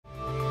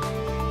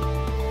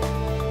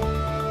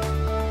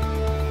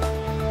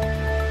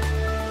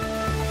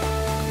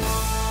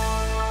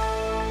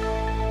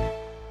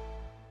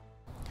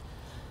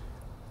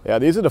Yeah,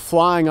 these are the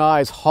Flying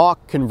Eyes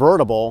Hawk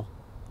Convertible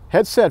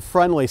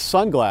headset-friendly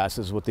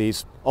sunglasses with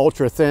these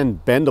ultra-thin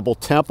bendable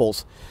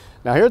temples.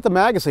 Now here at the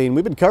magazine,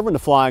 we've been covering the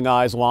Flying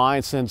Eyes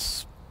line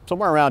since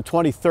somewhere around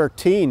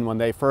 2013 when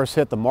they first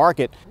hit the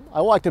market. I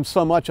liked them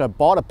so much I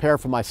bought a pair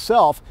for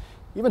myself,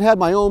 even had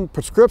my own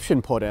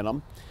prescription put in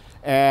them.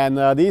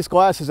 And these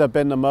glasses have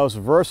been the most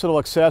versatile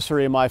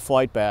accessory in my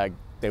flight bag.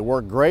 They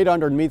work great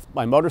underneath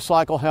my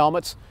motorcycle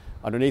helmets,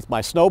 underneath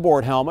my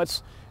snowboard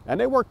helmets, and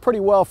they work pretty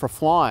well for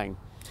flying.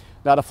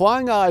 Now the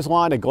Flying Eyes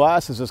line of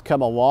glasses has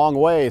come a long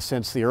way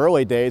since the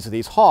early days of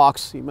these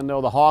Hawks, even though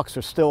the Hawks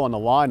are still in the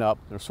lineup.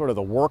 They're sort of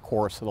the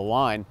workhorse of the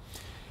line.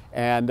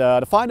 And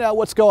to find out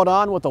what's going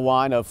on with the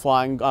line of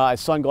Flying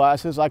Eyes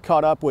sunglasses, I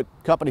caught up with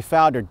company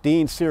founder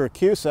Dean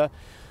Siracusa,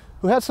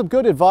 who had some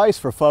good advice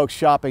for folks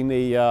shopping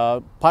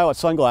the pilot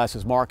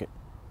sunglasses market.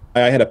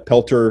 I had a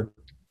Peltor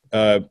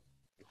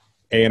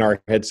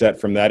A&R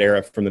headset from that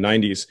era, from the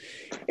 90s,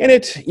 and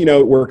it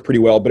worked pretty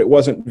well, but it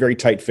wasn't very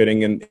tight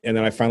fitting. And then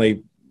I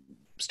finally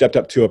stepped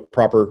up to a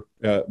proper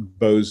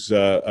Bose,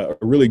 a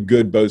really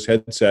good Bose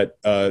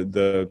headset,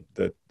 the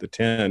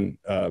 10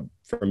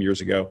 from years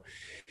ago,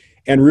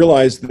 and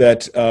realized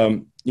that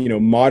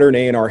modern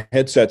A&R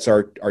headsets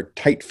are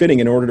tight fitting.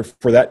 In order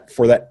for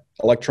that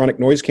electronic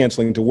noise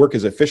canceling to work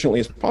as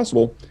efficiently as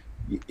possible,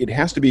 it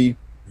has to be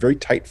very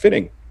tight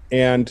fitting.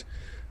 And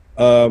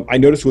I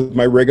noticed with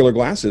my regular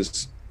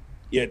glasses,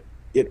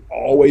 it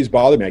always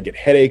bothered me. I get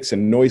headaches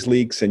and noise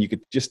leaks, and you could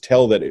just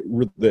tell that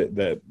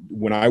that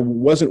when I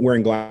wasn't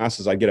wearing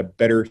glasses, I'd get a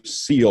better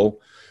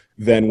seal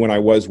than when I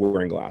was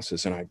wearing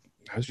glasses, and I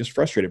was just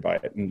frustrated by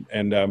it,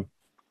 and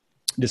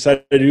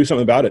decided to do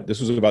something about it. This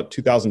was about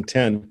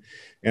 2010,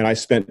 and I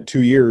spent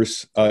 2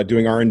 years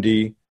doing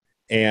R&D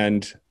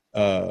and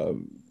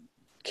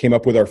came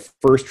up with our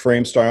first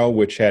frame style,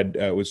 which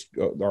was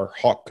our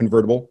Hawk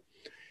Convertible.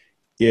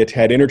 It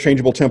had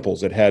interchangeable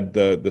temples. It had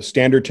the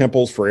standard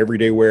temples for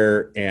everyday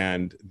wear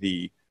and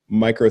the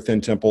micro thin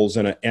temples,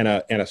 and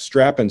a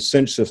strap and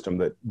cinch system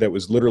that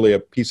was literally a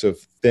piece of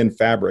thin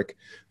fabric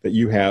that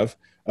you have,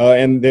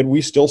 and that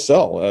we still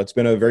sell. It's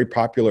been a very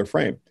popular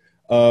frame.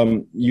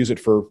 Use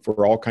it for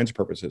all kinds of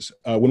purposes.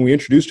 When we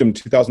introduced them in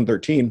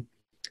 2013,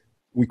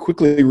 we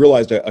quickly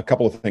realized a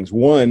couple of things.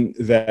 One,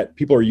 that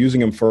people are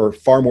using them for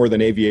far more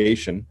than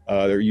aviation.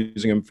 They're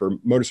using them for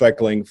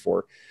motorcycling,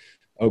 for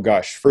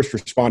first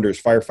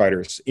responders,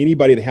 firefighters,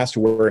 anybody that has to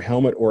wear a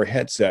helmet or a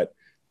headset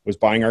was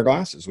buying our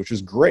glasses, which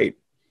is great.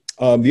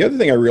 The other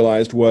thing I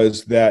realized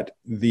was that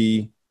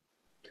the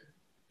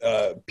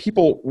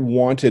people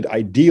wanted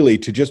ideally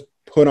to just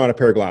put on a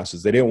pair of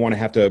glasses. They didn't want to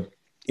have to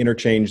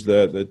interchange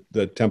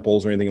the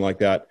temples or anything like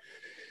that.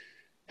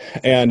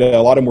 And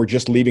a lot of them were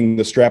just leaving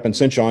the strap and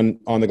cinch on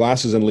the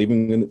glasses and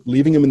leaving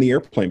them in the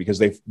airplane because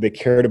they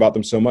cared about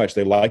them so much.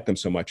 They liked them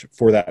so much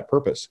for that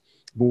purpose.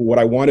 But what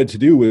I wanted to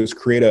do was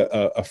create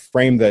a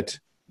frame that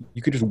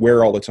you could just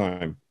wear all the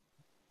time.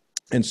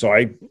 And so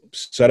I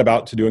set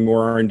about to doing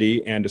more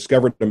R&D and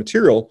discovered a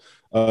material,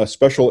 a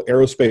special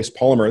aerospace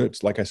polymer.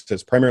 It's, like I said,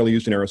 it's primarily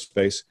used in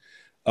aerospace,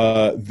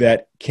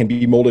 that can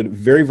be molded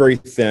very, very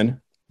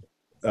thin,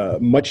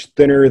 much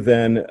thinner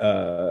than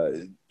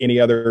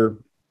any other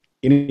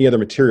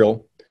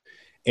material,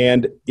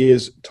 and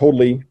is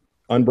totally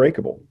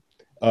unbreakable.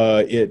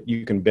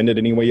 You can bend it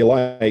any way you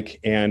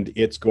like, and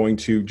it's going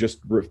to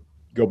just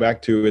go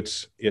back to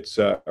its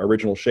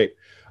original shape,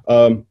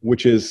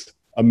 which is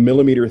a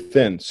millimeter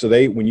thin. So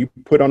when you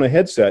put on a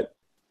headset,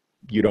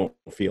 you don't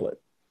feel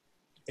it,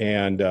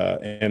 and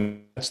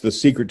that's the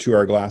secret to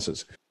our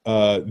glasses.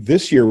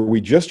 This year,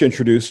 we just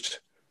introduced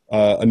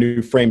a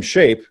new frame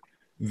shape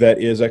that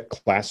is a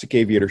classic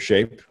aviator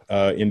shape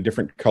in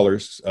different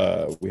colors.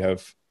 We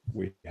have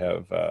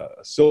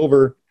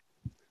silver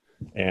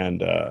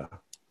and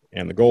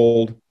the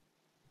gold,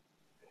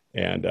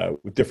 and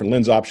with different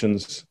lens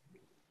options.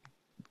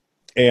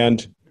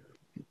 And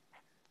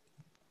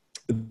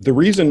the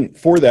reason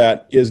for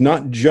that is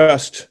not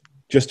just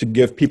to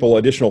give people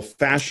additional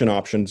fashion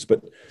options,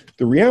 but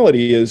the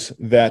reality is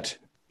that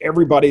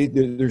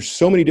there's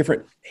so many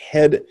different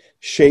head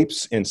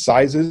shapes and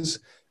sizes.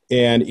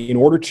 And in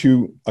order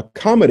to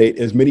accommodate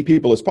as many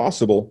people as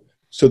possible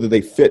so that they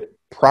fit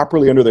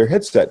properly under their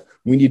headset,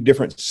 we need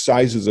different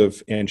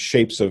sizes and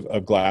shapes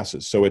of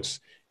glasses. So it's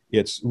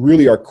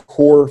really our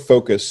core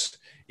focus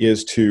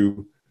is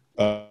to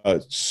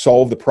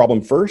solve the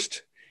problem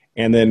first,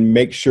 and then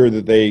make sure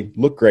that they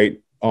look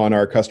great on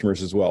our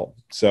customers as well.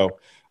 So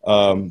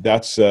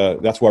that's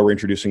why we're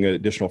introducing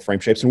additional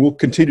frame shapes, and we'll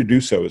continue to do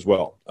so as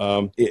well.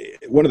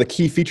 One of the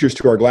key features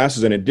to our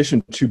glasses, in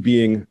addition to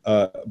being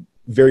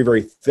very,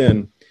 very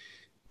thin,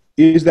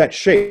 is that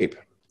shape.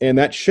 And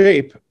that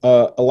shape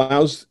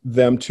allows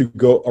them to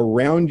go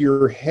around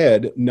your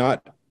head,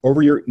 not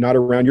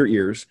around your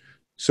ears.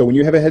 So when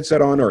you have a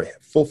headset on or a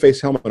full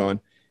face helmet on,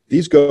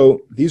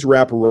 these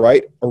wrap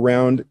right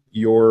around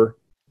your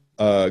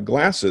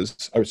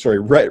glasses,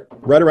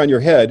 right around your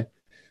head,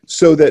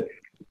 so that,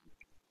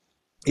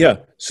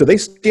 so they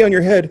stay on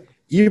your head,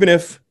 even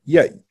if,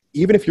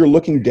 even if you're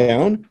looking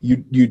down, you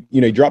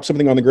drop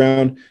something on the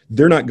ground,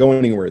 they're not going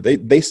anywhere.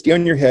 They stay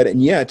on your head,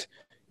 and yet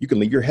you can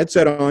leave your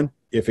headset on.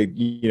 If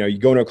you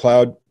go into a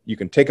cloud, you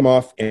can take them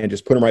off and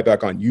just put them right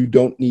back on. You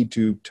don't need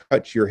to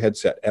touch your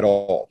headset at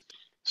all.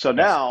 So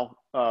now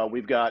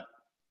we've got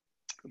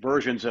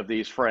versions of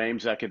these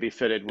frames that can be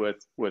fitted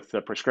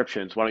with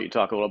prescriptions. Why don't you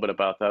talk a little bit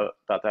about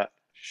that?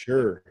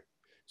 Sure.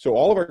 So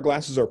all of our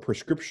glasses are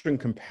prescription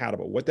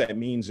compatible. What that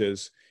means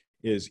is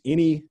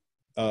any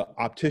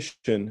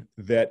optician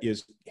that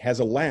has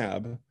a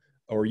lab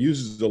or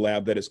uses a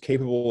lab that is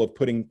capable of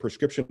putting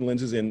prescription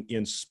lenses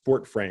in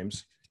sport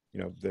frames,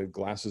 the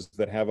glasses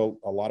that have a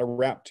lot of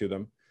wrap to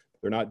them.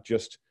 They're not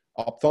just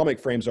ophthalmic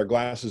frames, are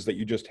glasses that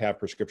you just have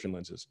prescription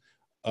lenses.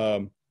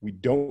 We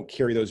don't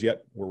carry those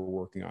yet. We're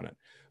working on it.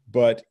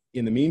 But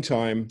in the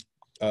meantime,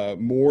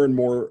 more and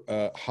more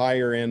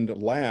higher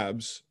end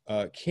labs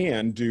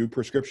can do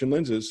prescription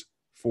lenses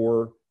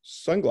for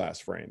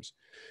sunglass frames.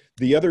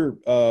 The other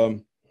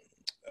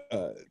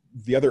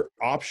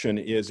option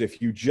is if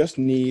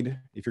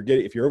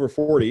you're over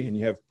 40 and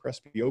you have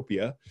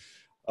presbyopia,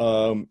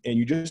 and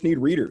you just need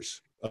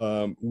readers,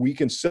 we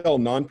can sell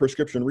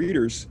non-prescription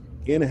readers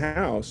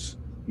in-house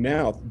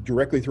now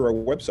directly through our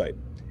website,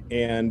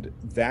 and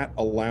that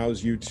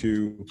allows you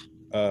to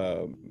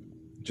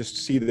just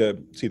see their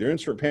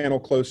instrument panel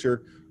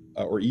closer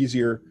or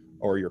easier,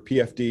 or your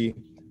PFD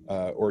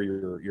or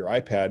your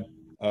iPad,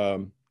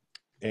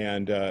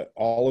 and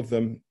all of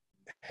them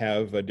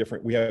have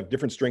we have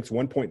different strengths,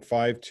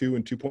 1.5, 2,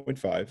 and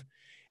 2.5.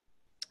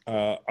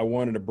 I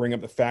wanted to bring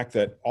up the fact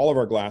that all of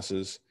our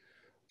glasses,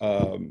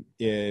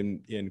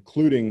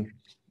 including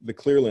the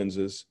clear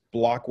lenses,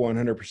 block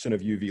 100%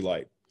 of UV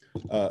light.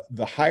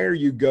 The higher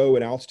you go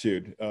in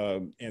altitude,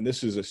 and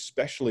this is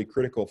especially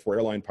critical for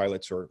airline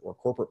pilots or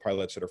corporate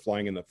pilots that are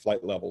flying in the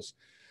flight levels,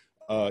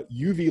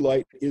 UV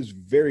light is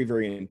very,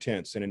 very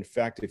intense. And in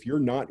fact, if you're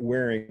not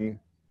wearing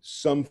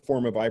some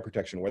form of eye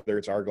protection, whether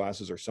it's our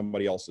glasses or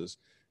somebody else's,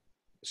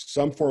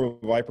 some form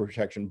of eye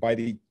protection,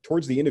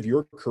 towards the end of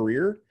your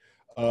career,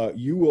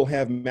 you will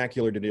have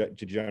macular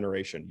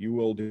degeneration. You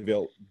will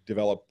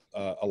develop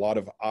a lot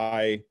of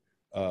eye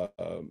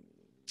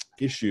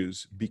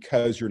issues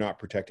because you're not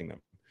protecting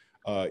them.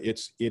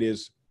 It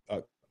is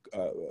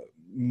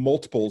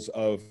multiples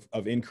of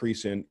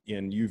increase in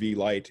UV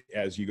light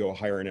as you go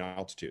higher in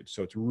altitude.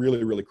 So it's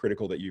really, really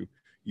critical that you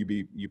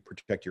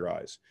protect your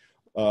eyes.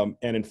 And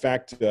in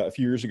fact, a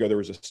few years ago, there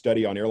was a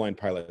study on airline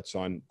pilots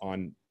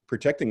on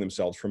protecting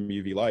themselves from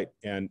UV light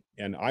and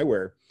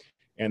eyewear.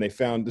 And they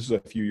found, this is a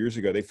few years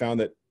ago, they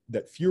found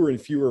that fewer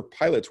and fewer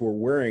pilots were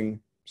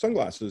wearing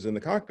sunglasses in the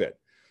cockpit.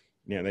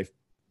 And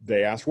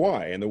they asked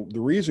why. And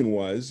the reason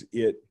was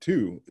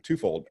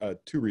twofold,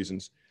 two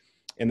reasons.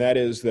 And that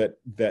is that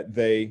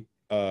they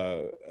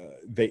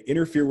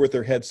interfere with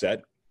their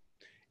headset,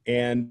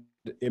 and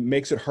it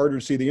makes it harder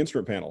to see the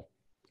instrument panel.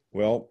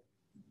 Well,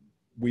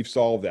 we've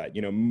solved that.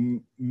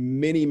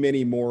 Many,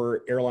 many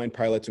more airline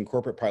pilots and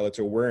corporate pilots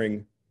are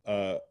wearing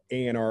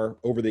ANR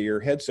over-the-ear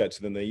headsets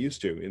than they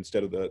used to,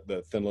 instead of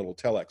the thin little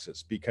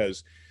telexes,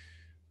 because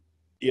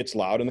it's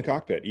loud in the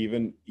cockpit.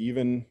 Even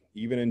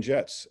in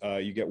jets,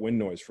 you get wind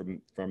noise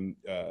from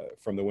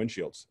the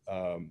windshields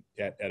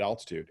at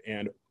altitude,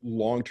 and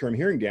long-term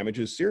hearing damage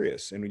is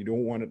serious, and you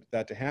don't want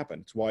that to happen.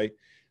 It's why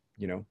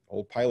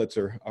old pilots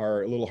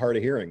are a little hard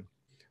of hearing,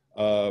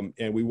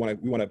 and we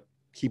want to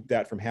keep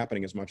that from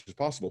happening as much as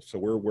possible. So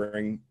we're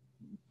wearing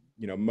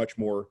much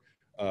more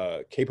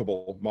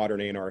capable modern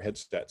ANR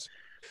headsets.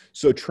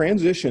 So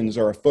transitions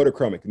are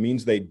photochromic. It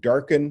means they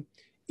darken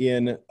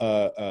in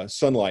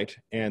sunlight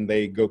and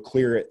they go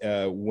clear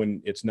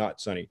when it's not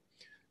sunny.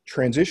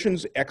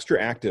 Transitions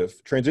Extra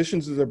Active.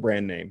 Transitions is a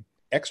brand name.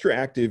 Extra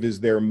Active is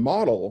their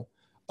model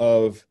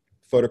of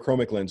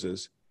photochromic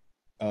lenses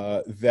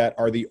that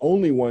are the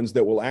only ones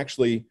that will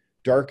actually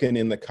darken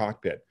in the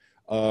cockpit.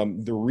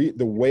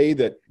 The way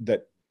that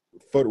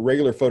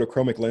regular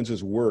photochromic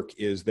lenses work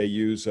is they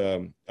use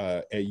a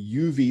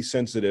UV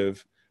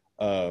sensitive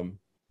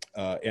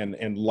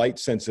and light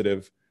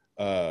sensitive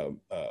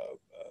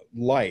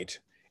light,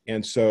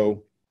 and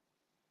so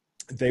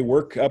they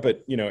work up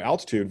at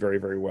altitude very,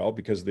 very well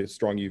because of the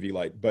strong UV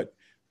light.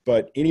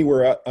 But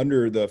anywhere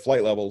under the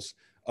flight levels,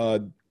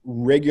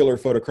 regular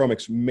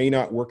photochromics may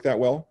not work that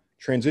well.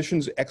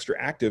 Transitions Extra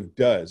Active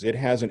does. It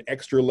has an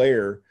extra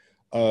layer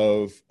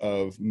of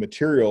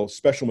material,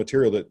 special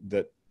material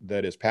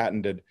that is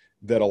patented,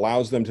 that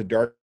allows them to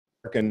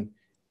darken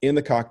in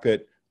the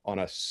cockpit on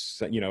a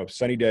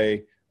sunny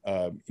day,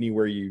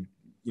 anywhere you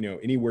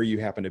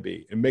happen to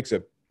be. It makes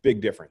a big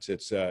difference.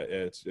 It's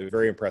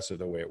very impressive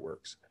the way it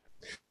works.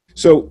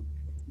 So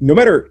no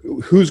matter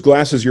whose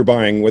glasses you're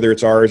buying, whether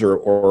it's ours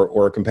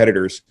or a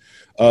competitor's,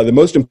 the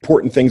most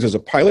important things as a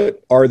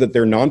pilot are that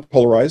they're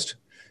non-polarized.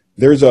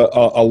 There's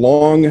a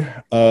long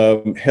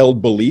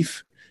held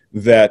belief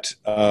that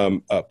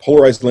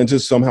polarized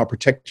lenses somehow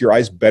protect your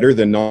eyes better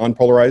than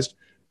non-polarized.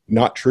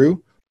 Not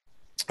true.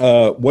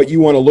 What you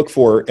want to look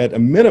for at a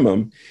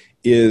minimum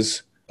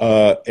is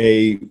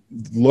a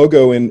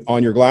logo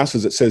on your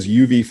glasses that says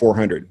UV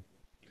 400.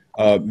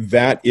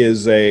 that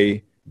is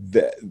a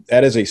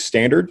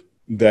standard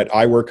that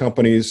eyewear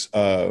companies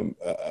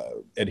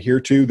adhere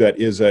to. That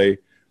is a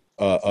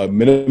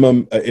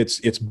minimum.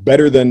 It's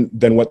better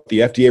than what the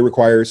FDA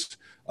requires,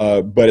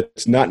 but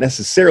it's not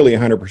necessarily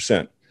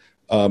 100%.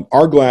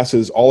 Our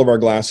glasses, all of our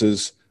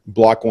glasses,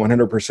 block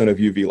 100% of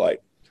UV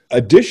light.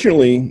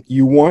 Additionally,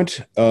 you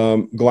want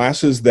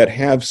glasses that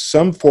have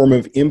some form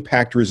of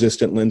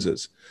impact-resistant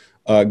lenses.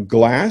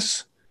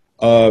 Glass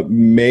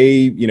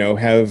may,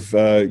 have,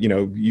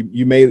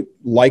 you may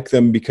like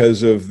them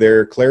because of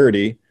their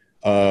clarity,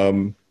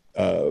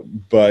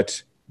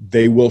 but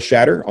they will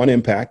shatter on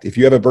impact. If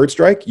you have a bird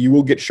strike, you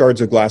will get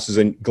shards of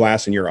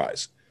glass in your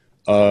eyes.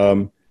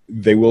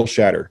 They will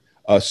shatter.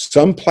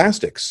 Some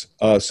plastic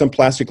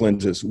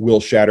lenses will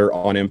shatter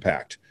on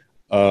impact.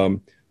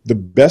 The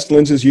best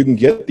lenses you can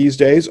get these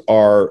days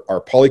are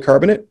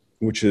polycarbonate,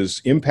 which is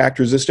impact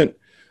resistant.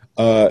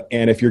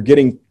 And if you're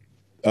getting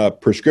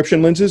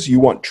prescription lenses,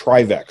 you want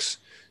Trivex.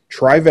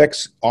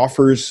 Trivex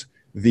offers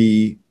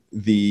the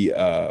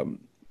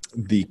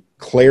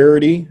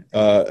clarity,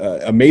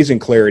 amazing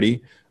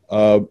clarity,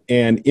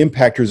 and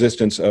impact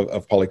resistance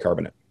of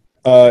polycarbonate.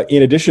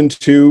 In addition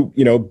to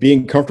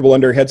being comfortable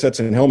under headsets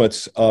and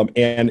helmets,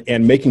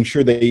 and making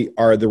sure they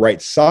are the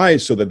right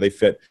size so that they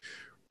fit.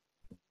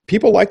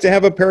 People like to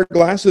have a pair of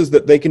glasses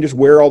that they can just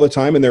wear all the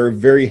time, and they're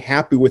very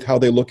happy with how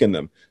they look in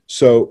them.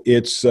 So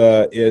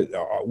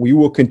we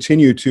will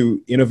continue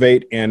to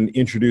innovate and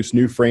introduce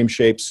new frame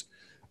shapes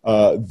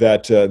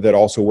that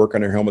also work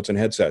on our helmets and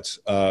headsets.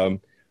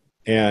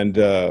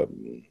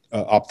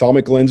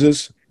 Ophthalmic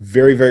lenses,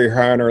 very, very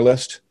high on our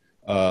list.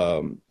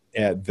 That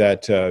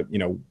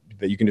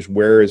you can just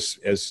wear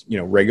as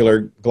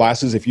regular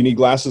glasses. If you need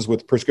glasses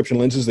with prescription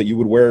lenses that you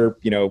would wear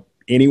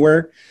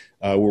anywhere,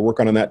 we're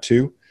working on that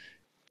too.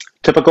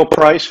 Typical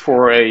price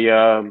for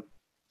a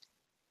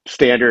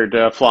standard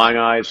flying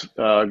eyes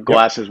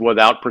glasses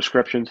without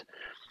prescriptions?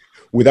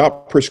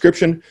 Without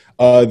prescription,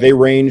 they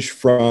range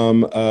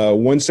from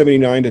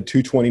 $179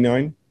 to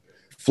 $229.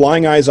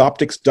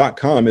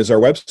 FlyingEyesOptics.com is our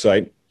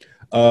website,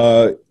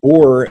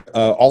 or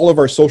all of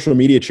our social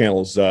media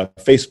channels,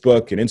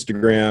 Facebook and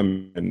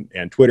Instagram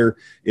and Twitter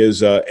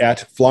is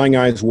at Flying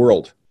Eyes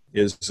World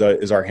is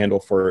our handle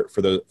for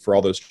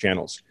all those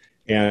channels.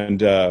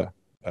 And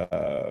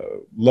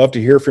love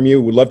to hear from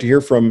you. We'd love to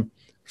hear from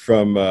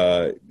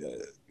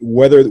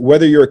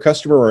whether you're a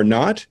customer or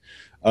not.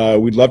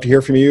 We'd love to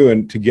hear from you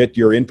and to get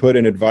your input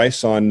and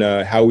advice on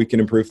how we can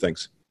improve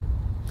things.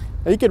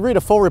 You can read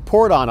a full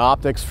report on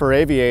optics for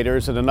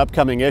aviators in an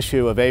upcoming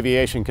issue of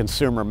Aviation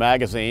Consumer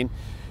Magazine.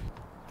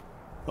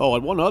 Oh,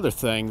 and one other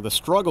thing, the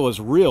struggle is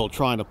real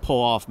trying to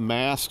pull off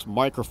masks,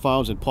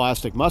 microphones, and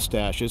plastic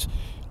mustaches.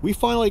 We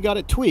finally got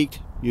it tweaked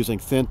using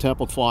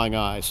thin-templed flying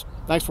eyes.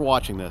 Thanks for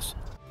watching this.